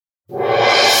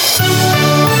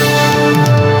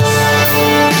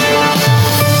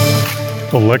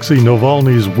Alexey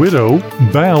Navalny's widow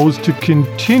vows to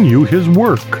continue his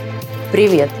work.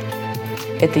 Привет.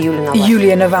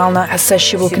 Yulia Navalny has said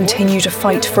she will continue to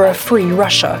fight for a free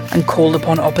Russia and called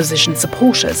upon opposition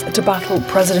supporters to battle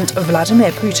President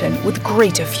Vladimir Putin with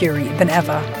greater fury than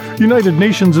ever. United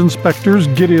Nations inspectors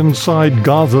get inside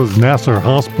Gaza's Nasser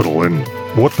hospital, and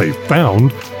what they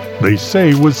found, they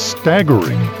say, was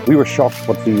staggering. We were shocked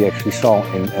what we actually saw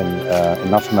in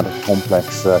Nasser medical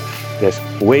complex. There's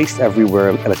waste everywhere.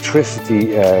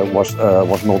 Electricity was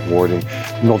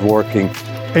not working.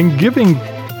 And giving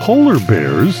polar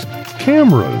bears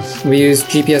cameras. We use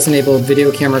GPS-enabled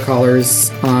video camera collars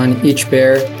on each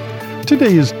bear.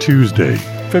 Today is Tuesday,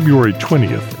 February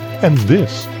 20th, and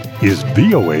this is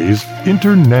VOA's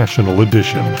International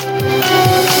Edition.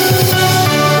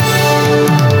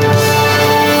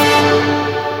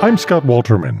 I'm Scott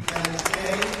Walterman.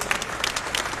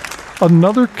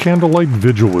 Another candlelight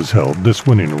vigil was held, this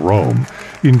one in Rome,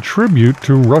 in tribute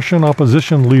to Russian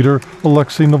opposition leader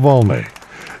Alexey Navalny.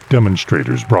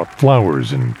 Demonstrators brought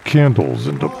flowers and candles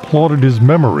and applauded his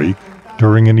memory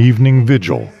during an evening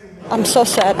vigil. I'm so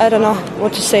sad. I don't know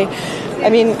what to say.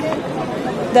 I mean,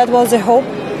 that was a hope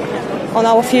on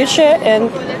our future,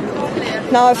 and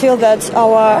now I feel that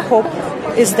our hope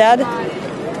is dead.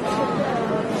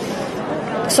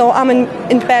 So I'm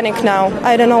in panic now.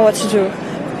 I don't know what to do,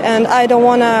 and I don't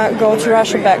want to go to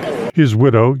Russia back. His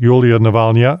widow, Yulia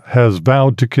Navalny, has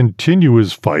vowed to continue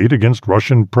his fight against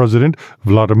Russian President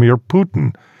Vladimir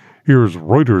Putin. Here's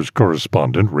Reuters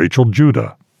correspondent Rachel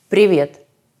Judah. Привет.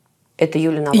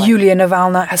 Yulia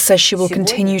Navalny has said she will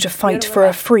continue to fight for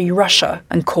a free Russia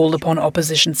and called upon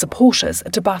opposition supporters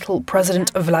to battle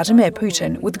President Vladimir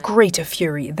Putin with greater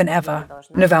fury than ever.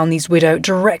 Navalny's widow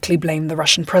directly blamed the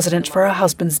Russian president for her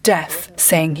husband's death,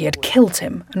 saying he had killed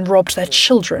him and robbed their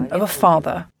children of a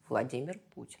father.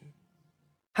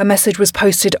 Her message was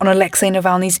posted on Alexey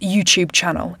Navalny's YouTube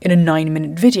channel in a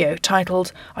 9-minute video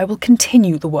titled, "I will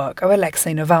continue the work of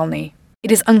Alexey Navalny."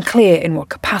 It is unclear in what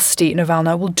capacity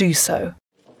Navalny will do so.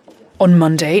 On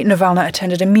Monday, Navalny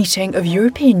attended a meeting of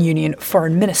European Union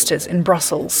foreign ministers in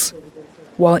Brussels.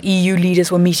 While EU leaders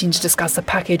were meeting to discuss a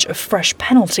package of fresh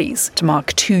penalties to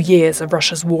mark 2 years of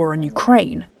Russia's war on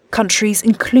Ukraine, countries,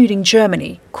 including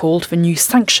Germany, called for new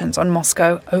sanctions on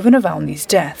Moscow over Navalny's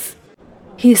death.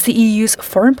 Here's the EU's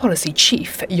foreign policy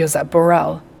chief, Josep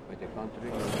Borrell.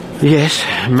 Yes,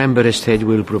 member states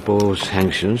will propose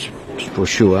sanctions, for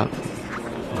sure,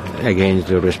 against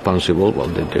the responsible. Well,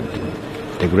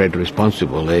 the great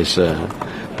responsible is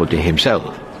Putin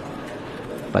himself.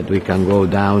 But we can go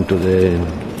down to the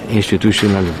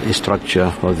institutional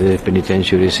structure of the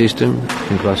penitentiary system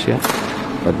in Russia.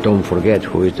 But don't forget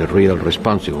who is the real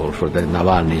responsible for the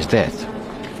Navalny's death.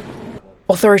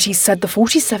 Authorities said the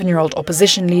 47-year-old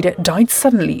opposition leader died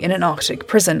suddenly in an Arctic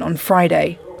prison on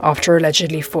Friday after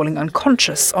allegedly falling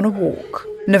unconscious on a walk.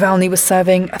 Navalny was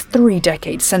serving a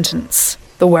 3-decade sentence.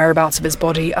 The whereabouts of his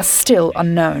body are still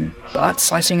unknown, but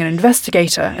citing an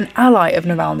investigator, an ally of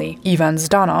Navalny, Ivan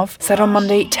Zdanov, said on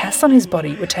Monday tests on his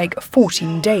body would take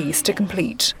 14 days to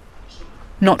complete.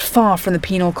 Not far from the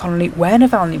penal colony where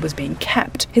Navalny was being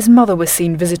kept, his mother was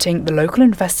seen visiting the local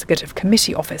investigative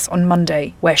committee office on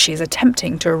Monday, where she is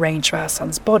attempting to arrange for her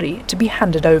son's body to be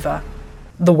handed over.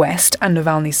 The West and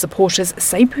Navalny's supporters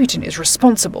say Putin is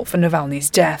responsible for Navalny's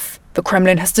death. The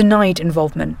Kremlin has denied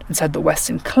involvement and said the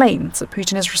Western claims that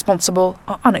Putin is responsible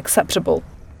are unacceptable.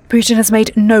 Putin has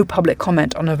made no public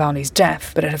comment on Navalny's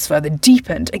death, but it has further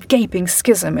deepened a gaping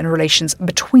schism in relations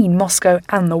between Moscow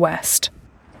and the West.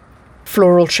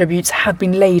 Floral tributes have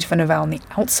been laid for Navalny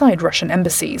outside Russian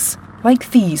embassies,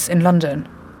 like these in London,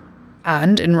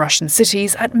 and in Russian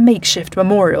cities at makeshift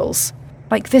memorials,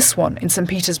 like this one in St.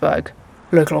 Petersburg.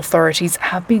 Local authorities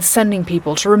have been sending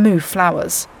people to remove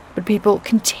flowers, but people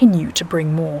continue to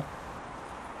bring more.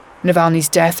 Navalny's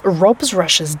death robs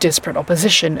Russia's disparate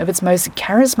opposition of its most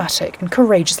charismatic and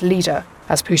courageous leader,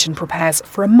 as Putin prepares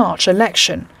for a March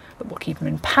election that will keep him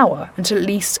in power until at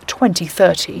least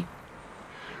 2030.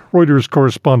 Reuters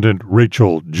correspondent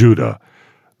Rachel Judah.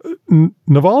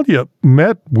 Navalny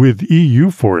met with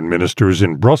EU foreign ministers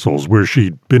in Brussels, where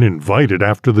she'd been invited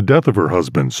after the death of her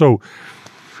husband. So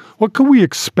what can we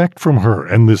expect from her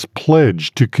and this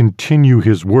pledge to continue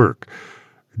his work?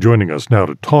 Joining us now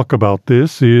to talk about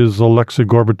this is Alexei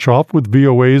Gorbachev with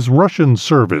VOA's Russian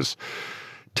service.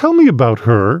 Tell me about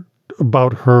her,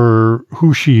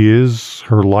 who she is,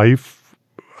 her life,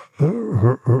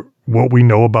 what we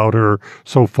know about her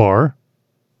so far.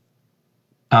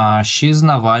 She's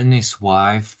Navalny's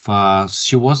wife.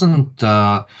 She wasn't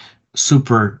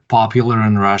super popular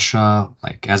in Russia,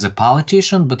 like as a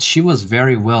politician, but she was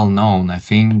very well known, I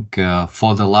think,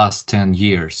 for the last 10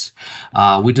 years.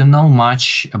 We don't know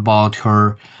much about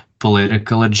her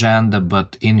political agenda,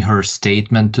 but in her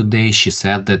statement today, she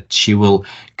said that she will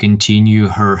continue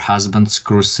her husband's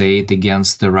crusade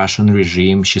against the Russian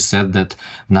regime. She said that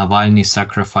Navalny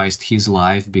sacrificed his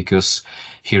life because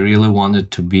he really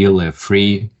wanted to build a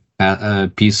free,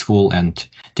 peaceful and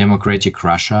democratic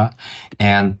Russia,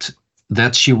 and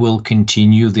that she will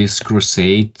continue this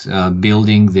crusade,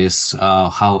 building this,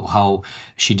 how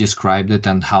she described it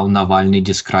and how Navalny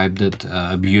described it,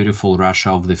 a beautiful Russia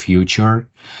of the future.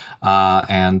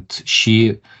 And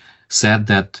she said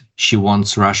that she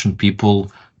wants Russian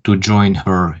people to join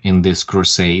her in this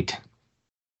crusade.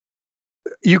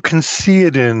 You can see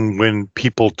it in when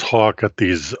people talk at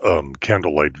these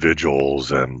candlelight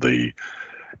vigils and the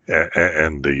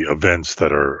events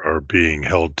that are being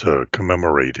held to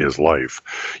commemorate his life.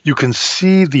 You can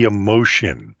see the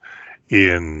emotion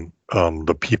in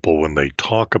the people when they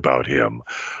talk about him.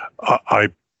 I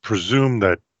presume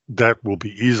that will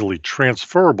be easily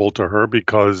transferable to her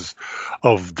because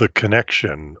of the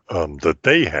connection that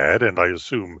they had, and I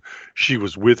assume she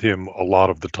was with him a lot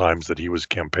of the times that he was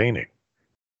campaigning.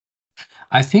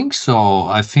 I think so.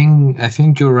 I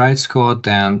think you're right, Scott.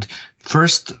 And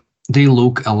first, they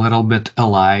look a little bit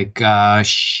alike.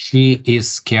 She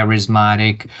is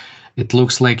charismatic. It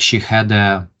looks like she had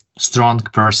a strong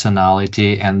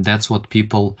personality, and that's what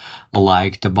people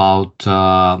liked about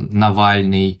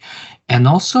Navalny. And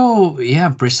also, yeah,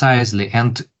 precisely.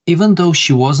 And even though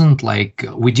she wasn't like,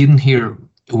 we didn't hear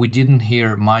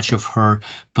much of her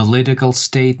political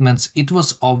statements, it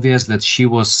was obvious that she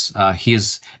was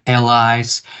his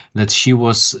allies, that she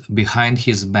was behind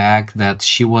his back, that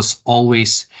she was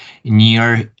always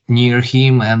near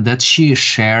him, and that she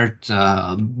shared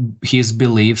his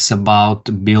beliefs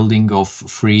about building of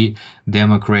free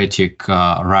democratic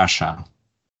Russia.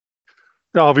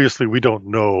 Now, obviously, we don't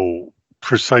know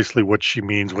precisely what she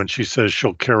means when she says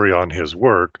she'll carry on his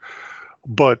work,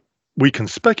 but we can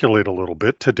speculate a little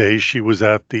bit. Today, she was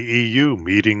at the EU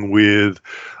meeting with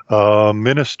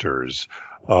ministers.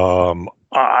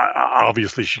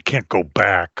 Obviously, she can't go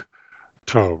back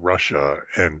to Russia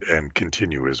and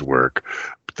continue his work.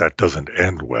 That doesn't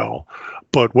end well.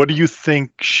 But what do you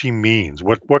think she means?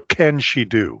 What can she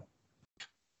do?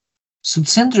 So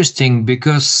it's interesting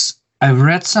because I've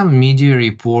read some media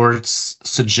reports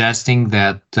suggesting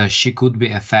that she could be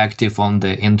effective on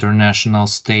the international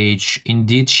stage.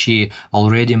 Indeed, she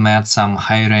already met some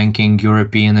high-ranking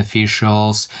European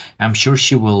officials. I'm sure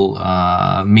she will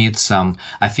meet some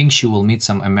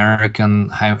American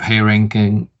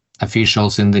high-ranking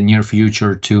officials in the near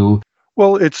future too.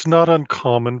 Well, it's not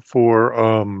uncommon for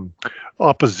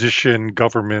opposition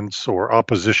governments or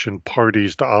opposition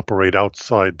parties to operate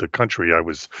outside the country. I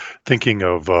was thinking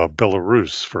of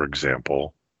Belarus, for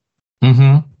example.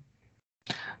 Mm-hmm.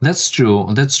 That's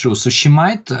true. So she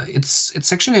might.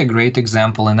 It's actually a great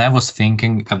example, and I was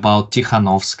thinking about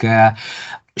Tikhanovskaya.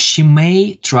 She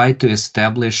may try to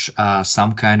establish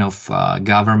some kind of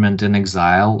government in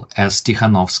exile, as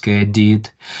Tikhanovskaya did.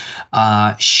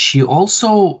 She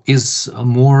also is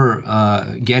more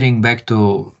getting back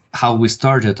to how we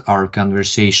started our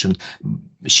conversation.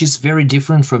 She's very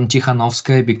different from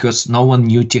Tikhanovskaya because no one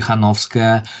knew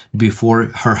Tikhanovskaya before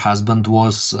her husband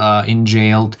was in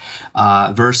jail.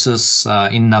 Versus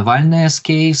in Navalny's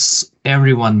case,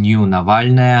 everyone knew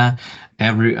Navalny.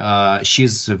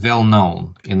 She's well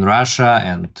known in Russia,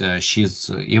 and she's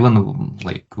even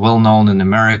like well known in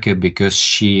America because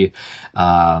she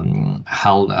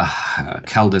held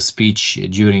a speech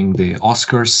during the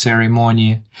Oscars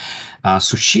ceremony.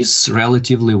 So she's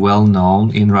relatively well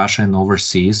known in Russia and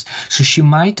overseas. So she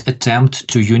might attempt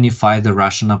to unify the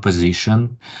Russian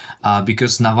opposition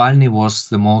because Navalny was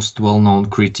the most well-known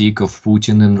critic of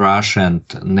Putin in Russia,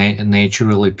 and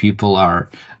naturally people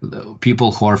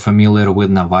who are familiar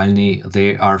with Navalny,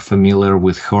 they are familiar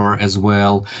with her as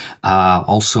well.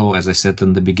 Also, as I said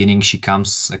in the beginning, she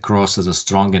comes across as a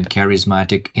strong and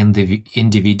charismatic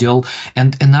individual.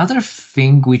 And another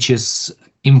thing which is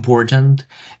important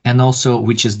and also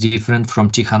which is different from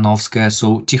Tikhanovskaya.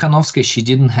 So Tikhanovskaya, she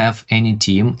didn't have any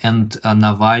team, and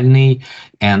Navalny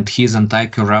and his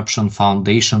anti-corruption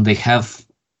foundation, they have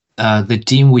the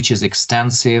team, which is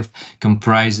extensive,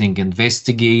 comprising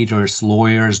investigators,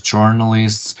 lawyers,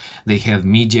 journalists. They have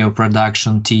media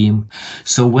production team.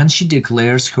 So when she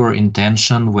declares her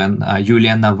intention, when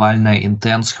Yulia Navalny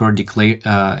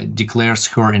declares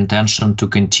her intention to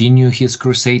continue his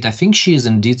crusade, I think she is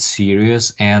indeed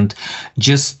serious. And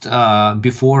just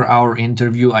before our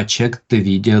interview, I checked the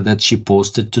video that she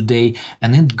posted today,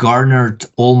 and it garnered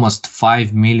almost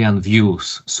 5 million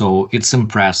views. So it's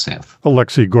impressive.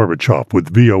 Alexey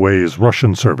with VOA's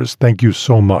Russian service. Thank you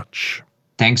so much.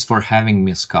 Thanks for having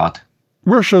me, Scott.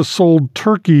 Russia sold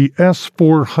Turkey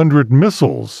S-400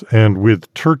 missiles, and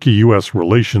with Turkey-U.S.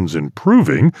 relations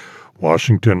improving,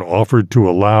 Washington offered to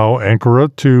allow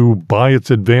Ankara to buy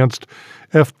its advanced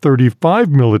F-35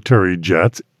 military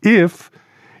jets if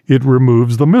it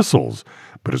removes the missiles.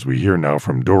 But as we hear now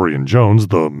from Dorian Jones,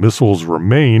 the missiles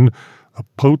remain a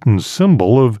potent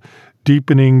symbol of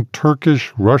deepening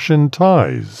Turkish-Russian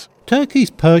ties. Turkey's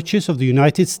purchase of the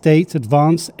United States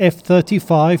advanced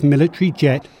F-35 military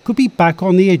jet could be back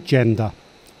on the agenda.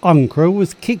 Ankara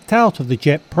was kicked out of the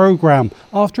jet program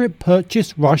after it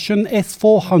purchased Russian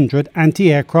S-400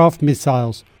 anti-aircraft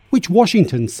missiles, which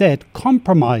Washington said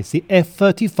compromised the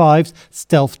F-35's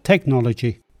stealth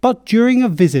technology. But during a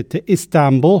visit to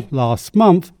Istanbul last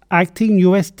month, Acting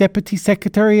U.S. Deputy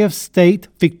Secretary of State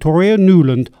Victoria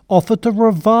Nuland offered to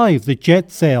revive the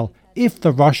jet sale if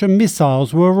the Russian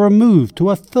missiles were removed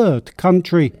to a third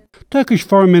country. Turkish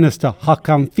Foreign Minister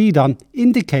Hakan Fidan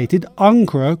indicated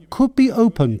Ankara could be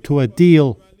open to a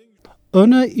deal.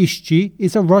 Öner İşçi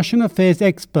is a Russian affairs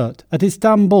expert at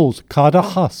Istanbul's Kadir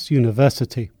Has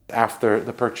University. After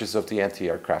the purchase of the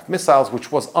anti-aircraft missiles,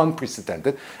 which was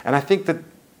unprecedented, and I think that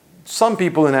some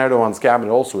people in Erdogan's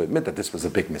cabinet also admit that this was a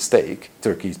big mistake.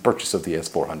 Turkey's purchase of the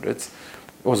S-400s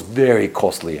was a very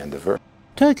costly endeavor.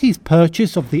 Turkey's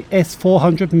purchase of the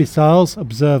S-400 missiles,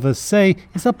 observers say,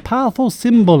 is a powerful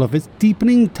symbol of its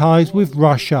deepening ties with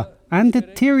Russia and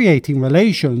deteriorating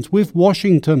relations with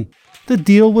Washington. The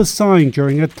deal was signed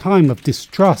during a time of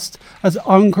distrust as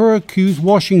Ankara accused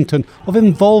Washington of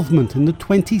involvement in the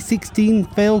 2016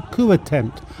 failed coup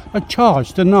attempt, a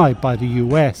charge denied by the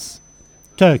US.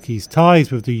 Turkey's ties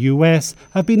with the US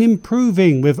have been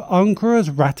improving with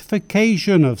Ankara's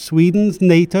ratification of Sweden's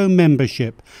NATO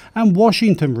membership and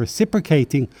Washington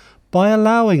reciprocating by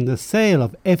allowing the sale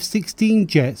of F-16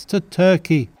 jets to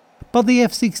Turkey. But the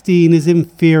F-16 is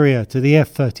inferior to the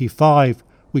F-35,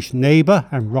 which neighbour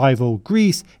and rival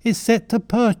Greece is set to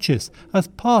purchase as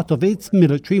part of its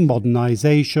military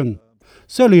modernization.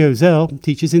 Soli Özel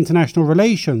teaches international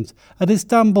relations at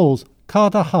Istanbul's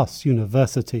Kadir Has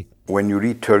University. When you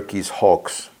read Turkey's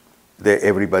hawks,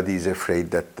 everybody is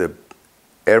afraid that the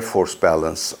air force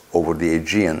balance over the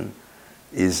Aegean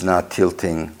is not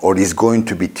tilting or is going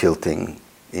to be tilting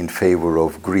in favor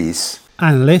of Greece.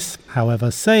 Analysts,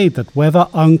 however, say that whether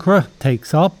Ankara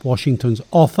takes up Washington's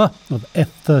offer of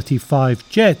F-35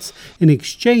 jets in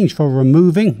exchange for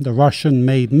removing the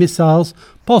Russian-made missiles,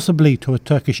 possibly to a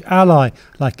Turkish ally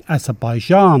like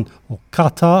Azerbaijan or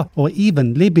Qatar or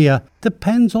even Libya,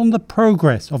 depends on the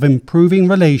progress of improving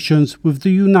relations with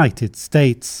the United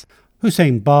States.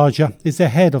 Hussein Barja is the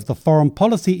head of the Foreign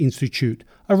Policy Institute,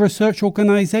 a research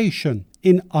organization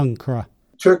in Ankara.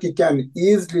 Turkey can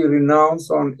easily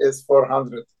renounce on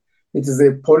S-400. It is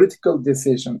a political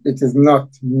decision. It is not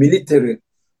military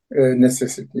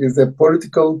necessity. It is a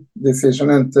political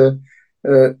decision and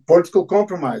political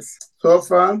compromise. So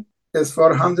far,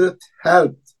 S-400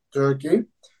 helped Turkey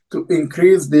to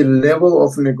increase the level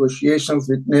of negotiations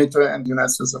with NATO and the United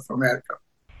States of America.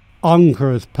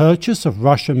 Ankara's purchase of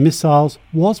Russian missiles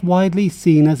was widely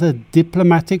seen as a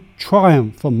diplomatic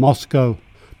triumph for Moscow,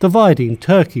 dividing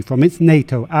Turkey from its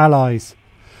NATO allies.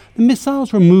 The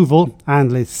missiles removal,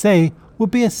 analysts say, would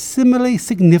be a similarly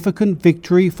significant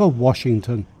victory for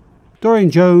Washington. Dorian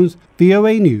Jones,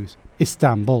 VOA News,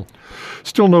 Istanbul.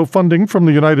 Still no funding from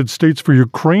the United States for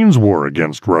Ukraine's war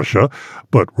against Russia,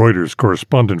 but Reuters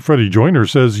correspondent Freddie Joyner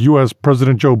says U.S.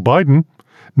 President Joe Biden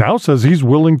now says he's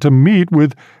willing to meet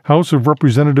with House of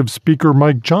Representatives Speaker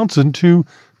Mike Johnson to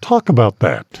talk about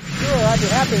that. Sure, I'd be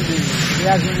happy to. He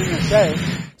has anything to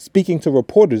say. Speaking to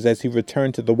reporters as he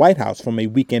returned to the White House from a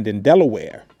weekend in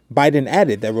Delaware, Biden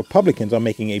added that Republicans are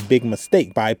making a big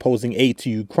mistake by opposing aid to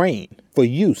Ukraine for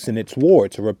use in its war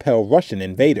to repel Russian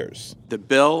invaders. The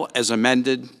bill, as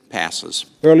amended, passes.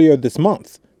 Earlier this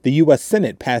month, the U.S.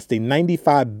 Senate passed a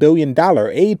 $95 billion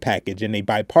aid package in a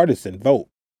bipartisan vote.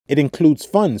 It includes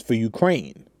funds for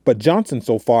Ukraine, but Johnson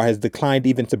so far has declined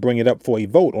even to bring it up for a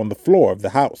vote on the floor of the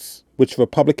House, which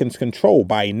Republicans control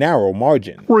by a narrow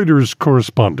margin. Reuters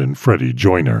correspondent Freddie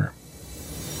Joyner.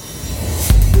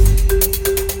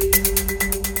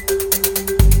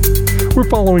 We're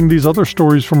following these other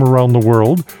stories from around the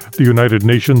world. The United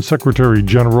Nations Secretary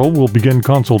General will begin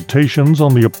consultations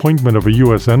on the appointment of a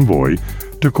U.S. envoy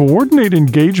to coordinate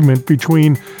engagement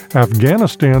between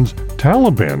Afghanistan's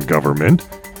Taliban government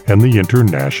and the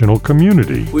international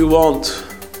community. We want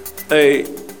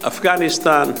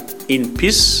Afghanistan in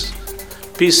peace,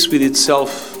 peace with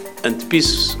itself and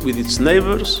peace with its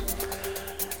neighbors,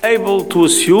 able to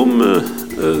assume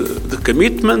the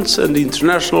commitments and the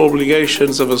international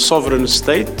obligations of a sovereign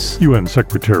state. UN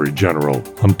Secretary General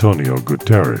Antonio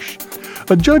Guterres.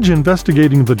 A judge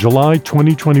investigating the July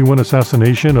 2021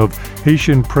 assassination of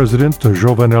Haitian President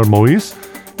Jovenel Moïse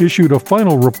issued a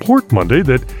final report Monday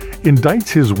that indicts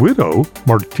his widow,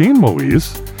 Martine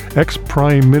Moïse,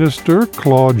 ex-Prime Minister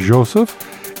Claude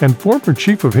Joseph, and former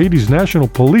Chief of Haiti's National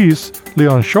Police,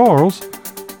 Léon Charles,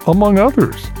 among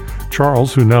others.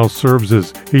 Charles, who now serves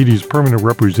as Haiti's permanent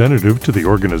representative to the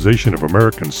Organization of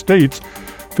American States,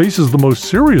 faces the most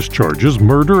serious charges,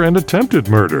 murder and attempted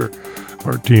murder.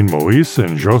 Martine Moïse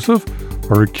and Joseph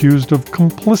are accused of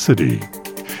complicity.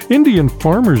 Indian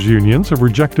farmers' unions have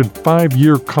rejected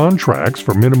 5-year contracts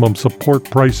for minimum support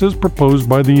prices proposed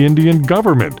by the Indian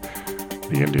government.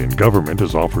 The Indian government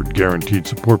has offered guaranteed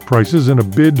support prices in a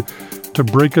bid to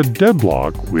break a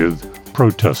deadlock with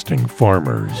protesting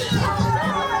farmers.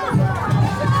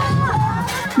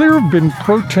 There have been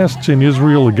protests in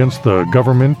Israel against the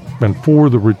government and for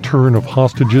the return of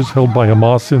hostages held by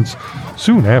Hamas since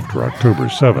soon after October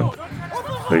 7th.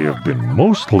 They have been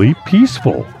mostly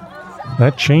peaceful.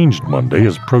 That changed Monday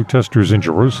as protesters in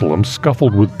Jerusalem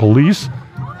scuffled with police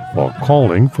while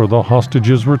calling for the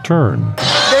hostages' return.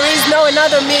 There is no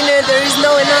another minute, there is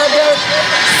no another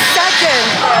second.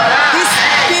 These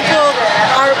people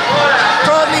are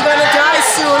probably going to die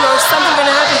soon or something going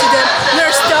to happen to them.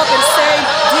 Let's stop and say,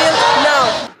 deal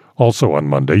now. Also on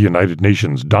Monday, United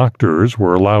Nations doctors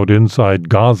were allowed inside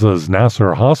Gaza's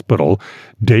Nasser hospital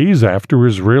days after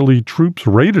Israeli troops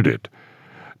raided it.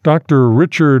 Dr.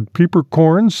 Richard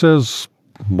Pieperkorn says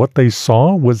what they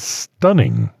saw was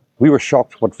stunning. We were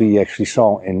shocked what we actually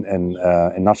saw in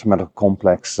Nasser Medical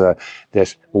Complex.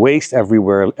 There's waste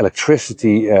everywhere.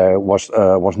 Electricity was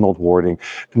not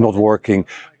working.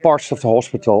 Parts of the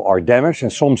hospital are damaged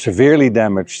and some severely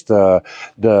damaged.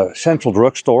 The central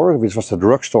drugstore, which was the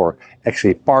drugstore,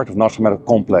 actually part of Nasser Medical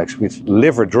Complex, which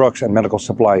delivered drugs and medical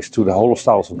supplies to the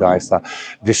hospitals of Gaza,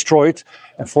 destroyed.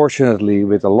 And fortunately,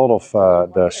 with a lot of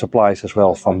the supplies as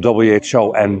well from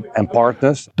WHO and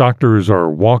partners. Doctors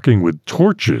are walking with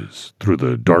torches through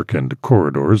the darkened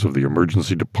corridors of the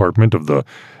emergency department of the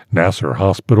Nasser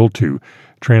hospital to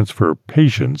transfer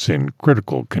patients in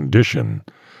critical condition.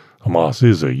 Hamas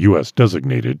is a U.S.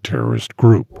 designated terrorist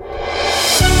group.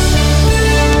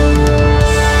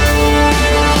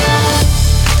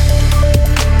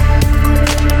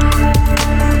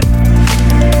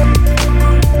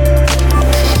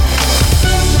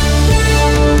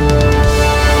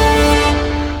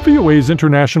 VOA's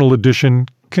International Edition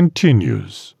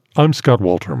continues. I'm Scott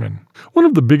Walterman. One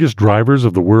of the biggest drivers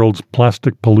of the world's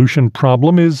plastic pollution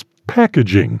problem is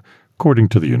packaging, according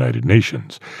to the United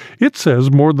Nations. It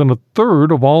says more than a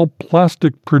third of all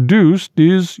plastic produced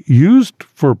is used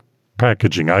for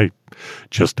packaging. I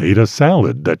just ate a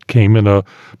salad that came in a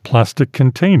plastic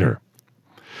container.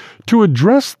 To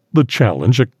address the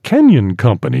challenge, a Kenyan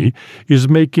company is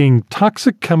making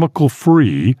toxic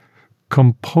chemical-free,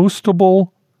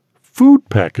 compostable food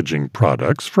packaging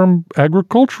products from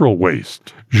agricultural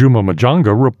waste. Juma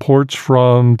Majanga reports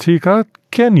from Thika,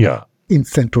 Kenya. In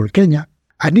central Kenya,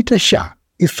 Anita Shah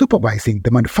is supervising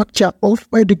the manufacture of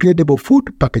biodegradable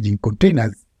food packaging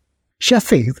containers. Shah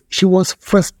says she was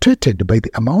frustrated by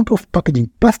the amount of packaging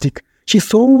plastic she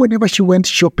saw whenever she went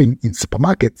shopping in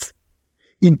supermarkets.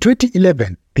 In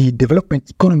 2011, the development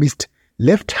economist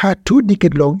left her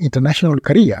 2-decade-long international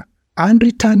career and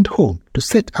returned home to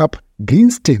set up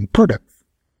Greenstain Products,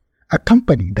 a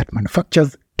company that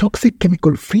manufactures toxic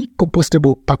chemical-free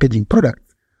compostable packaging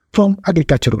products from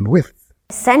agricultural waste.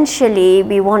 Essentially,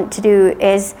 we want to do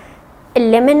is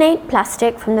eliminate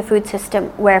plastic from the food system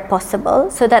where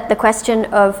possible, so that the question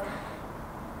of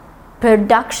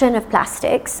production of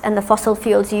plastics and the fossil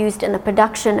fuels used in the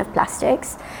production of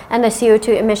plastics and the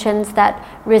CO2 emissions that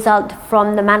result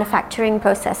from the manufacturing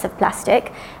process of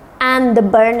plastic and the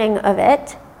burning of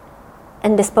it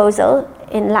and disposal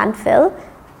in landfill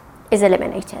is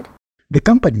eliminated. The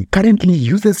company currently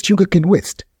uses sugarcane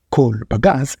waste, coal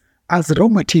bagasse, as raw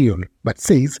material, but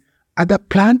says other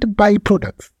plant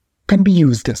byproducts can be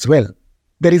used as well.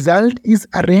 The result is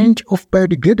a range of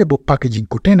biodegradable packaging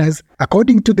containers,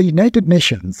 according to the United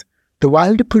Nations, The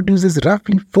world produces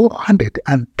roughly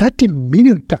 430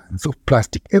 million tons of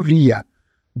plastic every year,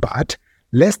 but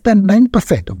less than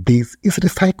 9% of this is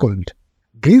recycled.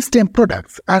 Green stem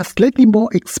products are slightly more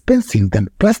expensive than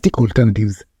plastic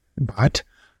alternatives, but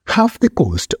half the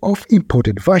cost of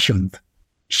imported versions.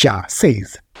 Shah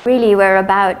says, Really, we're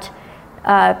about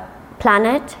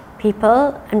planet,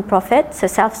 people, and profit, so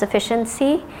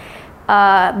self-sufficiency.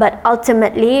 But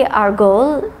ultimately, our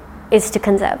goal is to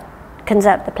conserve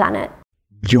the planet.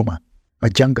 Juma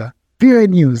Majanga, VOA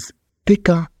News,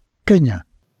 Thika, Kenya.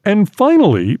 And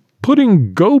finally,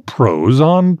 putting GoPros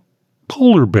on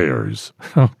polar bears.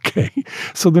 Okay,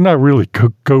 so they're not really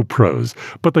GoPros,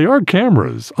 but they are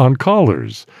cameras on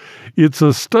collars. It's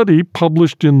a study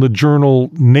published in the journal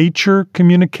Nature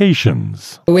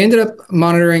Communications. We ended up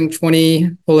monitoring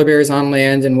 20 polar bears on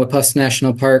land in Wapuss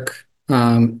National Park.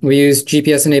 We used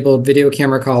GPS-enabled video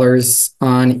camera collars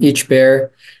on each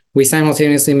bear. We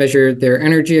simultaneously measured their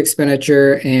energy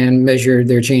expenditure and measured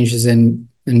their changes in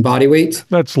body weight.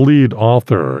 That's lead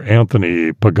author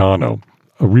Anthony Pagano,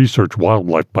 a research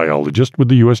wildlife biologist with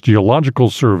the U.S. Geological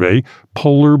Survey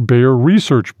Polar Bear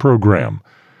Research Program.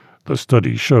 The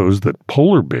study shows that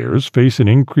polar bears face an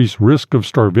increased risk of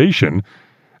starvation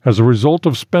as a result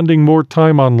of spending more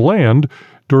time on land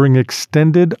during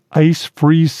extended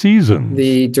ice-free seasons.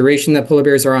 The duration that polar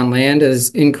bears are on land has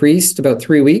increased about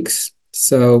 3 weeks.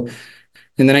 So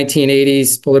in the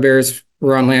 1980s, polar bears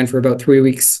were on land for about 3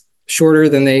 weeks shorter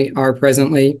than they are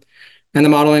presently. And the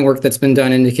modeling work that's been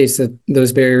done indicates that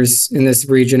those bears in this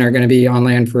region are going to be on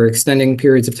land for extending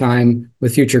periods of time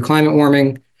with future climate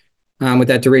warming, with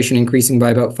that duration increasing by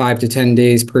about 5 to 10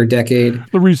 days per decade.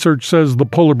 The research says the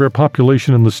polar bear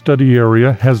population in the study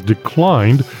area has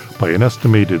declined by an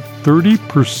estimated 30%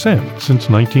 since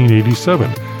 1987.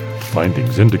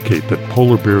 Findings indicate that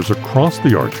polar bears across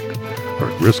the Arctic are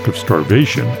at risk of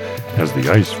starvation as the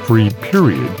ice-free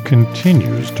period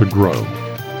continues to grow.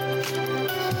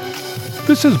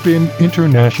 This has been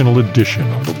International Edition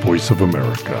of The Voice of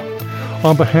America.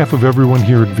 On behalf of everyone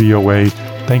here at VOA,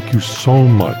 thank you so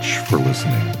much for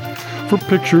listening. For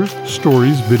pictures,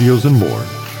 stories, videos, and more,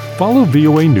 follow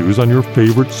VOA News on your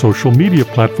favorite social media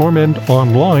platform and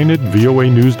online at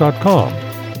voanews.com.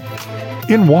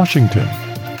 In Washington,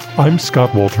 I'm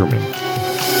Scott Walterman.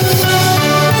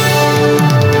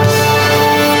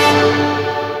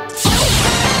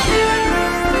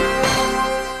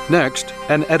 Next,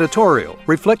 an editorial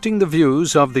reflecting the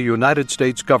views of the United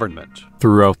States government.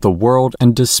 Throughout the world,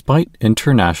 and despite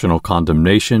international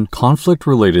condemnation,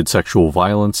 conflict-related sexual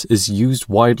violence is used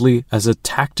widely as a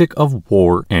tactic of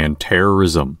war and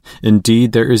terrorism.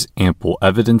 Indeed, there is ample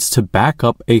evidence to back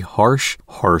up a harsh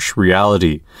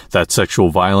reality that sexual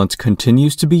violence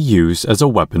continues to be used as a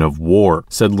weapon of war,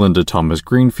 said Linda Thomas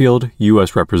Greenfield,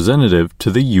 U.S. Representative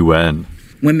to the UN.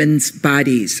 Women's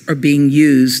bodies are being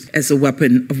used as a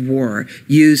weapon of war,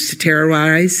 used to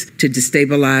terrorize, to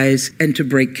destabilize, and to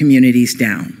break communities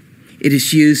down. It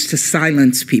is used to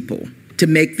silence people, to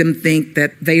make them think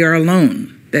that they are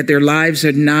alone, that their lives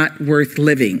are not worth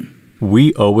living.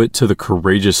 We owe it to the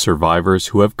courageous survivors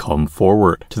who have come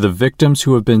forward, to the victims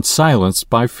who have been silenced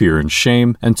by fear and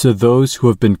shame, and to those who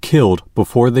have been killed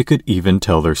before they could even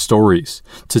tell their stories,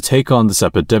 to take on this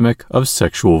epidemic of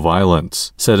sexual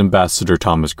violence, said Ambassador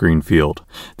Thomas Greenfield.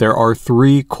 There are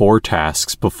 3 core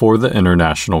tasks before the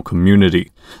international community.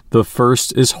 The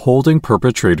first is holding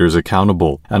perpetrators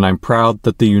accountable, and I'm proud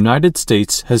that the United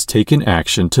States has taken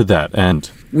action to that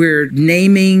end. We're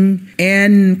naming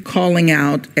and calling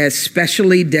out as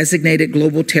specially designated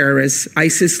global terrorists,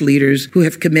 ISIS leaders who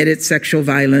have committed sexual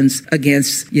violence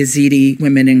against Yazidi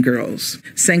women and girls,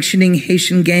 sanctioning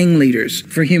Haitian gang leaders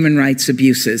for human rights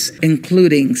abuses,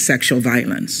 including sexual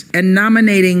violence, and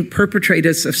nominating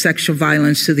perpetrators of sexual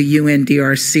violence to the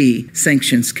UNDRC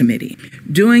Sanctions Committee.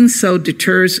 Doing so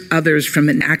deters others from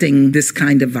enacting this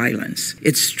kind of violence.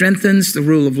 It strengthens the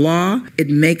rule of law. It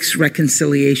makes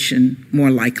reconciliation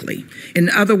more likely. In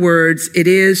other words, it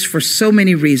is, for so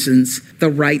many reasons, the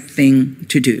right thing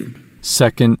to do.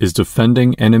 Second is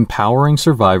defending and empowering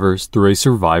survivors through a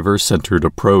survivor-centered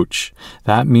approach.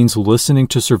 That means listening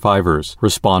to survivors,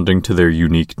 responding to their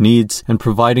unique needs, and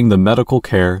providing the medical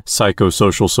care,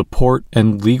 psychosocial support,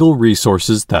 and legal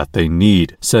resources that they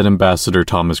need, said Ambassador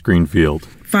Thomas Greenfield.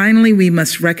 Finally, we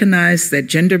must recognize that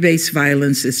gender-based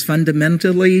violence is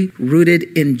fundamentally rooted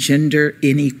in gender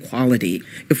inequality.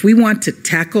 If we want to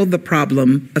tackle the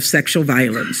problem of sexual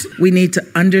violence, we need to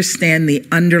understand the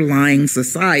underlying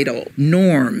societal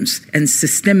norms and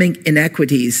systemic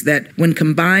inequities that, when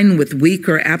combined with weak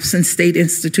or absent state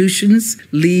institutions,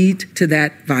 lead to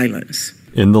that violence.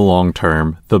 In the long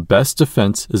term, the best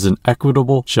defense is an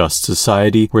equitable, just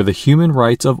society where the human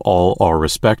rights of all are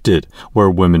respected, where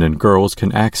women and girls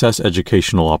can access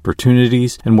educational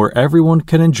opportunities, and where everyone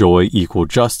can enjoy equal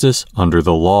justice under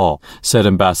the law, said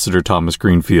Ambassador Thomas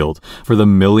Greenfield. For the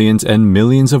millions and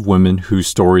millions of women whose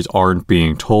stories aren't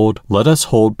being told, let us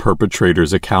hold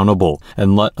perpetrators accountable,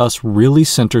 and let us really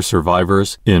center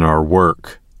survivors in our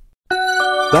work.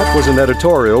 That was an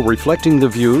editorial reflecting the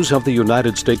views of the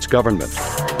United States government.